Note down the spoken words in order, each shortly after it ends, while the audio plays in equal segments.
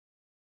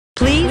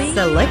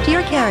Select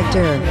your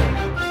character.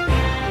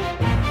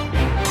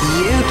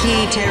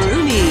 Yuki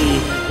Terumi.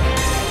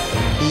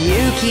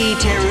 Yuki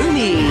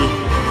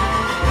Terumi.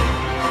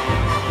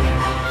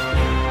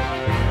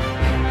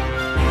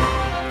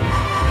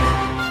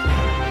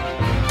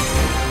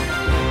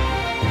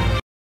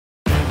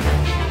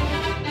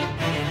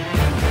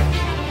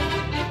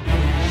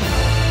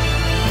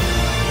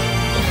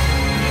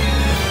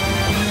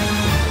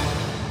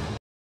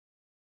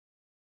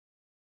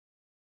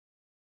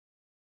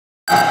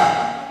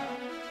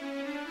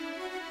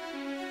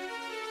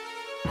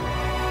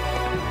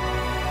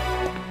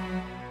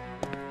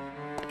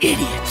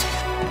 Idiot!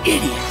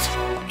 Idiot!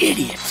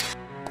 Idiot!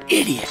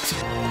 Idiot!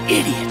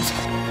 Idiot!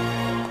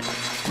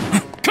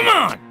 Come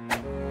on!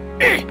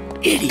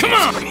 Idiot! Come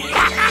on!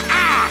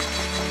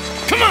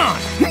 Come on!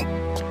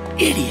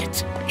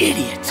 Idiot!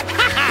 Idiot!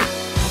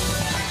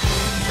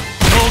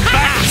 Hold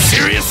back!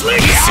 Seriously?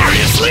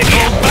 Seriously?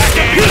 Hold back!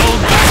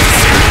 Hold back!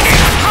 Seriously?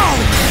 I'll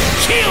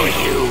kill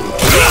you!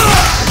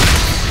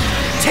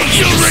 Take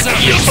your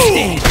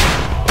sting!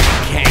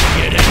 Can't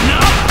get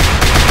enough!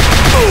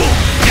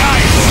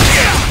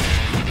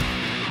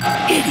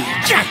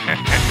 Idiot!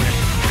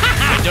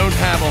 I don't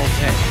have all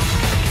day.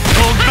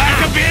 Hold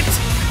back a bit!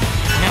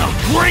 Now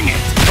bring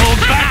it! Hold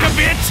back a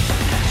bit!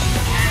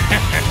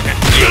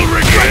 You'll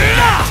regret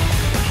that!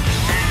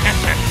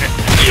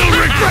 You'll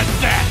regret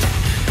that!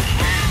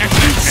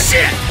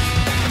 Shit!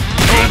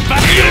 Hold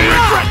back! You'll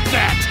regret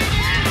that!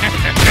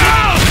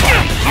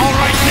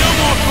 Alright, no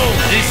more fool!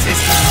 This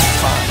is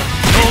fun.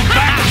 Hold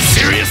back!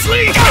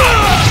 Seriously?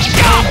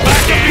 Hold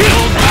back!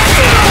 Hold back!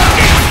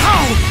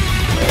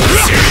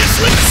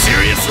 Seriously?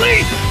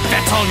 Seriously?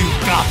 That's all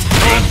you've got.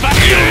 Hold back.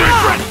 You'll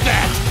regret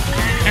that.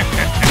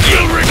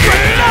 You'll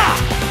regret that.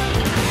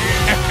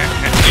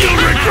 You'll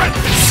regret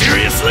that.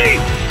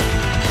 Seriously?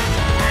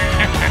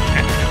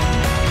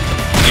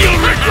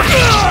 You'll regret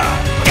that.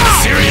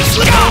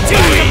 Seriously? I'll do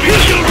it.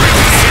 You'll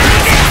regret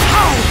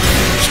that.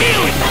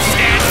 Kill it.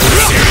 Stand.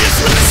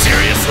 Seriously?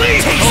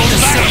 Seriously? Hold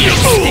back. You'll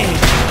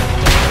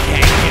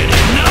can't get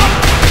enough.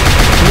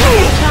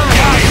 Hold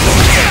back a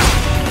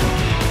bit!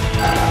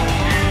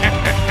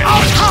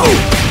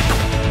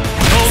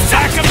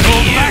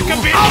 Hold back a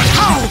bit!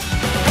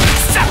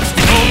 Sucks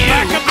to hold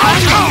back a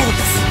bit!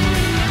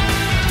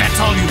 That's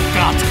all you've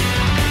got!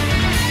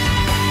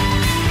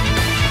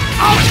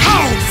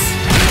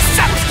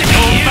 Sucks to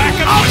hold back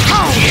a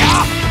bit!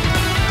 Yeah!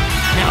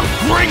 Now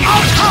bring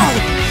it!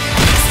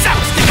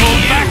 Sucks to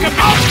hold back a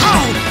bit!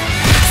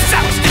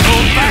 Sucks to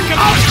hold back a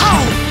bit!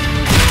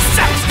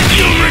 Sucks to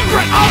you'll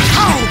regret it!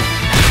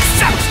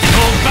 Sucks to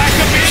hold back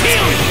a bit!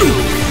 Kill you!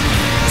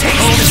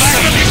 Hold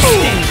back a bit!